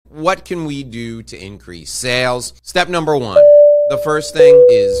what can we do to increase sales? Step number one, the first thing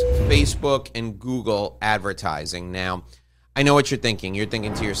is Facebook and Google advertising. Now, I know what you're thinking. You're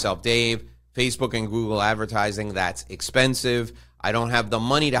thinking to yourself, Dave, Facebook and Google advertising, that's expensive. I don't have the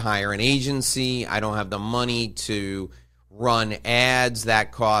money to hire an agency. I don't have the money to run ads.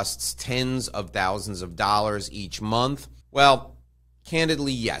 That costs tens of thousands of dollars each month. Well,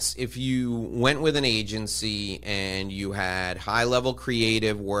 candidly, yes. If you went with an agency and you had high-level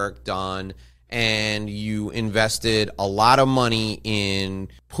creative work done and you invested a lot of money in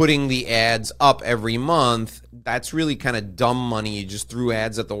putting the ads up every month, that's really kind of dumb money. You just threw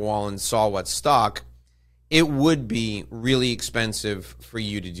ads at the wall and saw what stuck. It would be really expensive for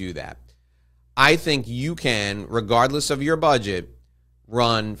you to do that. I think you can, regardless of your budget,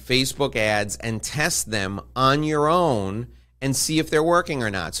 run Facebook ads and test them on your own and see if they're working or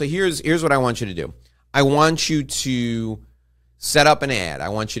not. So here's what I want you to do. I want you to set up an ad. I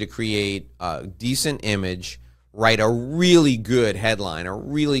want you to create a decent image, write a really good headline, a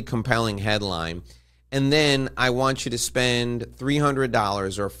really compelling headline, and then I want you to spend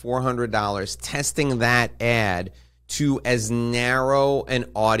 $300 or $400 testing that ad to as narrow an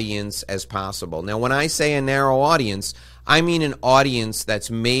audience as possible. Now, when I say a narrow audience, I mean an audience that's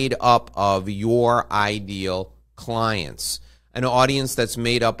made up of your ideal clients, an audience that's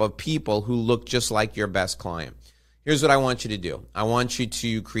made up of people who look just like your best client. Here's what I want you to do. I want you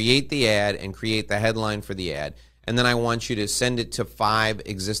to create the ad and create the headline for the ad. And then I want you to send it to 5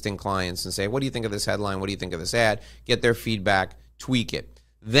 existing clients and say, what do you think of this headline? What do you think of this ad? Get their feedback, tweak it.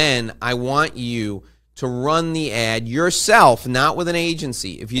 Then I want you to run the ad yourself, not with an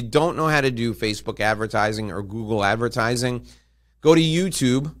agency. If you don't know how to do Facebook advertising or Google advertising, go to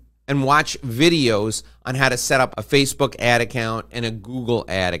YouTube and watch videos on how to set up a Facebook ad account and a Google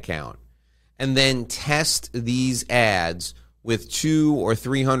ad account. And then test these ads with $200 or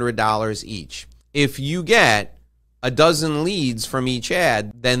 $300 each. If you get a dozen leads from each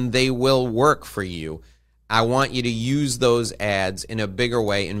ad, then they will work for you. I want you to use those ads in a bigger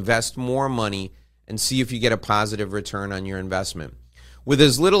way, invest more money, and see if you get a positive return on your investment. With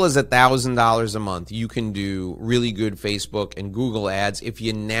as little as $1,000 a month, you can do really good Facebook and Google ads if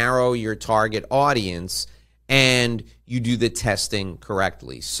you narrow your target audience and you do the testing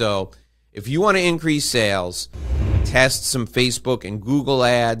correctly. So if you want to increase sales, test some Facebook and Google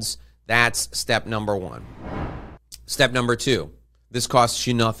ads. That's step number one. Step number two, this costs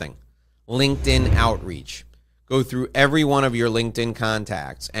you nothing. LinkedIn outreach. Go through every one of your LinkedIn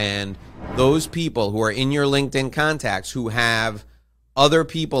contacts, and those people who are in your LinkedIn contacts who have other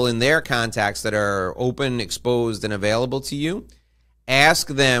people in their contacts that are open, exposed, and available to you, ask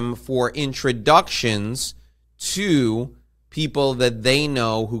them for introductions to people that they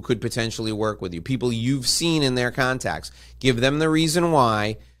know who could potentially work with you, people you've seen in their contacts. Give them the reason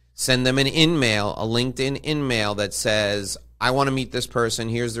why. Send them an in-mail, a LinkedIn in-mail that says, I want to meet this person.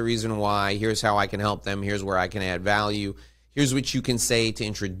 Here's the reason why. Here's how I can help them. Here's where I can add value. Here's what you can say to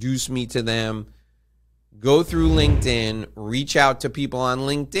introduce me to them. Go through LinkedIn, reach out to people on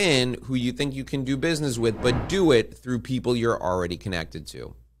LinkedIn who you think you can do business with, but do it through people you're already connected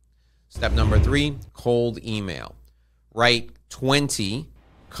to. Step number 3, cold email. Write 20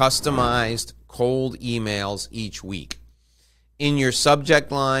 customized cold emails each week. In your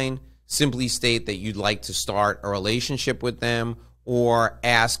subject line, simply state that you'd like to start a relationship with them or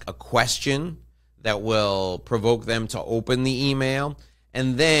ask a question that will provoke them to open the email.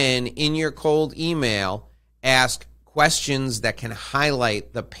 And then in your cold email, ask questions that can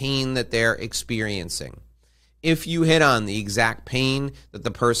highlight the pain that they're experiencing. If you hit on the exact pain that the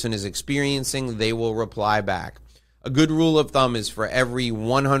person is experiencing, they will reply back. A good rule of thumb is for every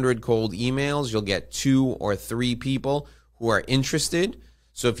 100 cold emails, you'll get 2 or 3 people who are interested.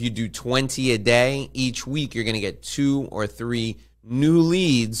 So if you do 20 a day, each week you're going to get 2 or 3 new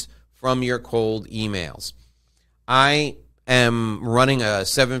leads from your cold emails. I am running a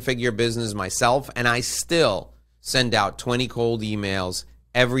 7-figure business myself, and I still send out 20 cold emails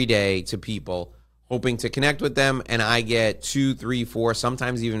every day to people hoping to connect with them, and I get 2, 3, 4,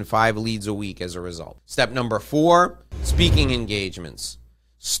 sometimes even 5 leads a week as a result. Step number 4, speaking engagements.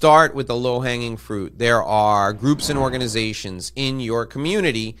 Start with the low-hanging fruit. There are groups and organizations in your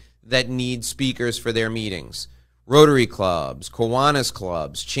community that need speakers for their meetings. Rotary clubs, Kiwanis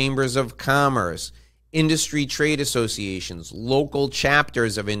clubs, chambers of commerce, industry trade associations, local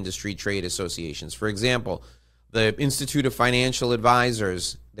chapters of industry trade associations. For example, the Institute of Financial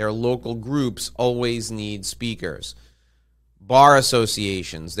Advisors, their local groups always need speakers. Bar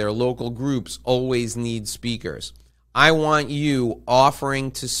associations, their local groups always need speakers. I want you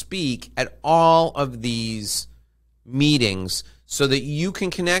offering to speak at all of these meetings so that you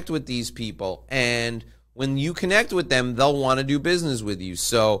can connect with these people. And when you connect with them, they'll want to do business with you.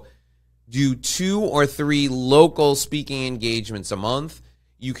 So do 2 or 3 local speaking engagements a month.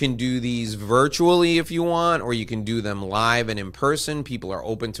 You can do these virtually if you want, or you can do them live and in person. People are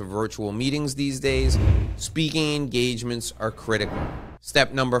open to virtual meetings these days. Speaking engagements are critical.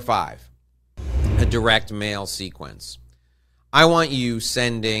 Step number 5, a direct mail sequence. I want you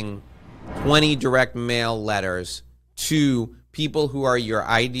sending 20 direct mail letters to people who are your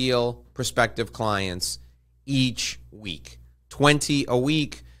ideal prospective clients each week. 20 a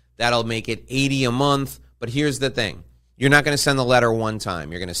week, that'll make it 80 a month. But here's the thing. You're not going to send the letter one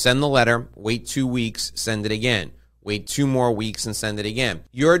time. You're going to send the letter, wait 2 weeks, send it again. Wait 2 more weeks and send it again.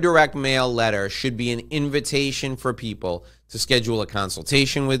 Your direct mail letter should be an invitation for people to schedule a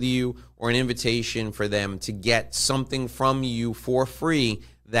consultation with you, or an invitation for them to get something from you for free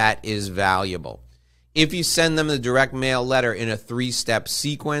that is valuable. If you send them the direct mail letter in a 3-step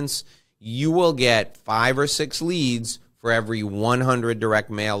sequence, you will get 5 or 6 leads for every 100 direct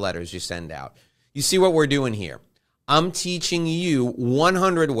mail letters you send out. You see what we're doing here? I'm teaching you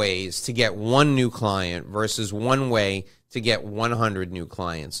 100 ways to get 1 new client versus 1 way to get 100 new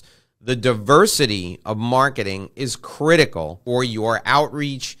clients. The diversity of marketing is critical for your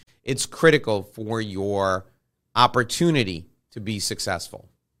outreach. It's critical for your opportunity to be successful.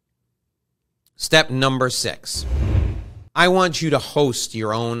 Step number 6. I want you to host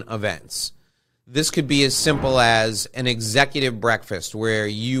your own events. This could be as simple as an executive breakfast where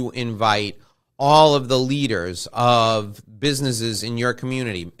you invite all of the leaders of businesses in your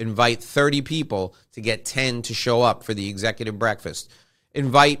community. Invite 30 people to get 10 to show up for the executive breakfast.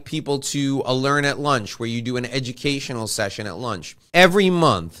 Invite people to a Learn at Lunch where you do an educational session at lunch. Every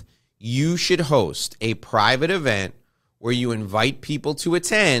month, you should host a private event where you invite people to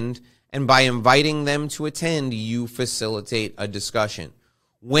attend, and by inviting them to attend, you facilitate a discussion.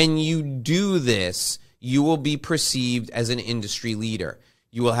 When you do this, you will be perceived as an industry leader.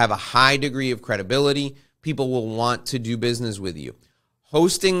 You will have a high degree of credibility. People will want to do business with you.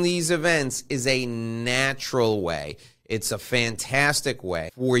 Hosting these events is a natural way. It's a fantastic way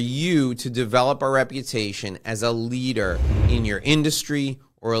for you to develop a reputation as a leader in your industry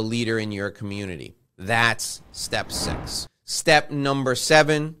or a leader in your community. That's step 6. Step number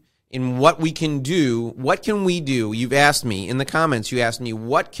 7, in what we can do, what can we do? You've asked me in the comments, you asked me,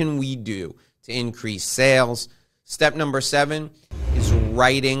 what can we do to increase sales? Step number 7 is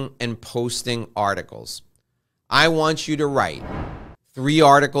writing and posting articles. I want you to write 3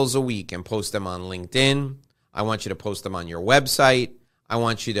 articles a week and post them on LinkedIn. I want you to post them on your website. I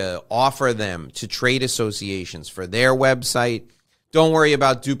want you to offer them to trade associations for their website. Don't worry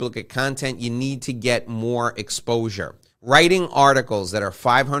about duplicate content. You need to get more exposure. Writing articles that are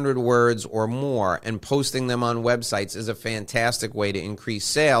 500 words or more and posting them on websites is a fantastic way to increase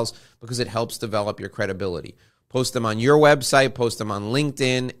sales because it helps develop your credibility. Post them on your website, post them on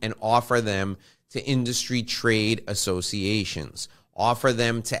LinkedIn, and offer them to industry trade associations. Offer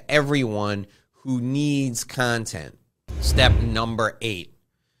them to everyone who needs content. Step number 8,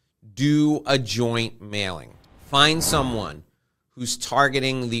 do a joint mailing. Find someone who's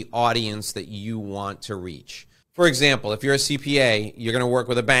targeting the audience that you want to reach. For example, if you're a CPA, you're going to work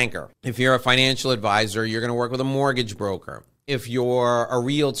with a banker. If you're a financial advisor, you're going to work with a mortgage broker. If you're a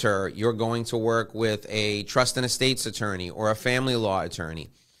realtor, you're going to work with a trust and estates attorney or a family law attorney.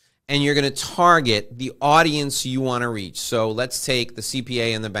 And you're going to target the audience you want to reach. So let's take the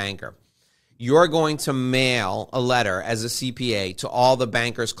CPA and the banker. You're going to mail a letter as a CPA to all the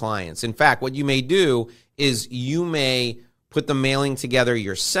banker's clients. In fact, what you may do is you may put the mailing together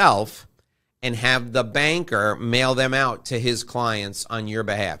yourself and have the banker mail them out to his clients on your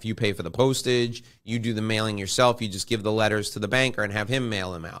behalf. You pay for the postage, you do the mailing yourself, you just give the letters to the banker and have him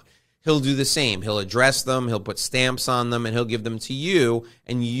mail them out. He'll do the same. He'll address them, he'll put stamps on them, and he'll give them to you,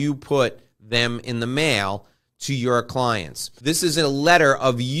 and you put them in the mail to your clients. This is a letter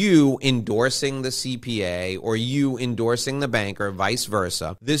of you endorsing the CPA or you endorsing the banker, vice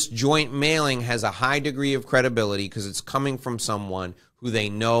versa. This joint mailing has a high degree of credibility because it's coming from someone who they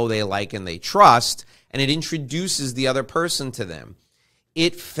know, they like, and they trust, and it introduces the other person to them.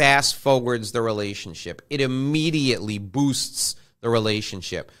 It fast forwards the relationship. It immediately boosts the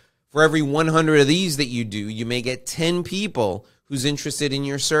relationship. For every 100 of these that you do, you may get 10 people who's interested in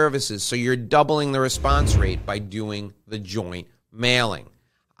your services. So you're doubling the response rate by doing the joint mailing.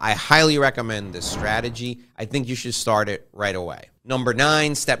 I highly recommend this strategy. I think you should start it right away.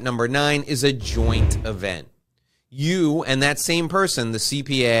 Step number 9 is a joint event. You and that same person, the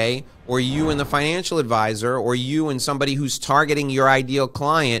CPA or you and the financial advisor, or you and somebody who's targeting your ideal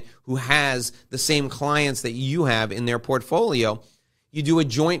client who has the same clients that you have in their portfolio, you do a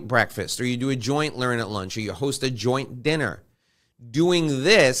joint breakfast, or you do a joint learn at lunch, or you host a joint dinner. Doing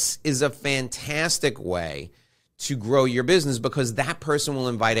this is a fantastic way to grow your business because that person will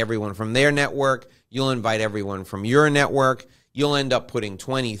invite everyone from their network. You'll invite everyone from your network. You'll end up putting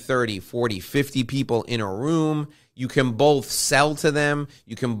 20, 30, 40, 50 people in a room. You can both sell to them.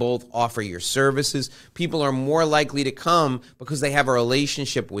 You can both offer your services. People are more likely to come because they have a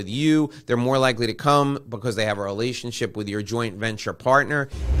relationship with you. They're more likely to come because they have a relationship with your joint venture partner.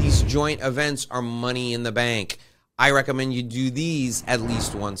 These joint events are money in the bank. I recommend you do these at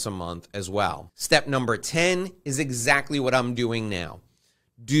least once a month as well. Step number 10 is exactly what I'm doing now.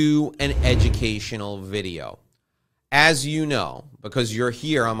 Do an educational video. As you know, because you're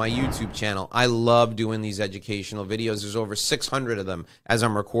here on my YouTube channel, I love doing these educational videos. There's over 600 of them as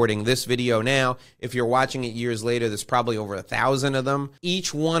I'm recording this video now. If you're watching it years later, there's probably over 1,000 of them.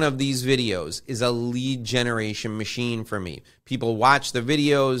 Each one of these videos is a lead generation machine for me. People watch the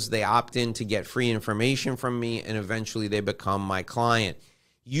videos, they opt in to get free information from me, and eventually they become my client.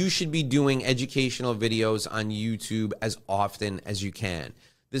 You should be doing educational videos on YouTube as often as you can.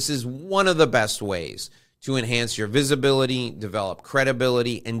 This is one of the best ways to enhance your visibility, develop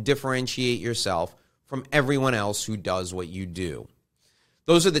credibility, and differentiate yourself from everyone else who does what you do.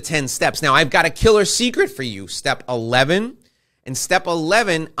 Those are the 10 steps. Now, I've got a killer secret for you, step 11. And step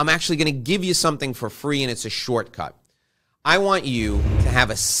 11, I'm actually going to give you something for free, and it's a shortcut. I want you to have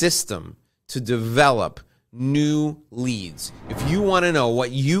a system to develop new leads. If you want to know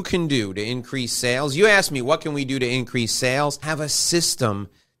what you can do to increase sales, you ask me, what can we do to increase sales? Have a system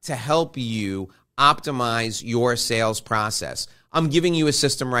to help you optimize your sales process. I'm giving you a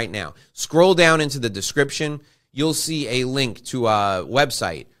system right now. Scroll down into the description. You'll see a link to a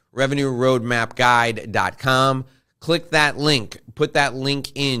website, revenueroadmapguide.com. Click that link. Put that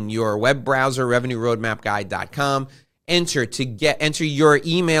link in your web browser, revenueroadmapguide.com. Enter your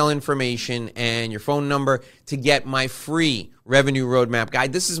email information and your phone number to get my free Revenue Roadmap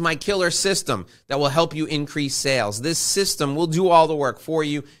Guide. This is my killer system that will help you increase sales. This system will do all the work for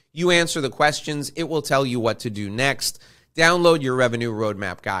you. You answer the questions. It will tell you what to do next. Download your Revenue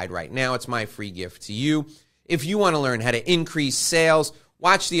Roadmap Guide right now. It's my free gift to you. If you want to learn how to increase sales,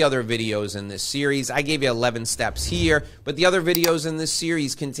 watch the other videos in this series. I gave you 11 steps here, but the other videos in this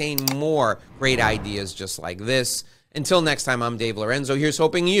series contain more great ideas just like this. Until next time, I'm Dave Lorenzo. Here's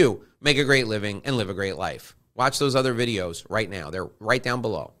hoping you make a great living and live a great life. Watch those other videos right now. They're right down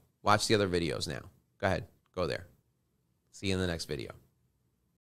below. Watch the other videos now. Go ahead. Go there. See you in the next video.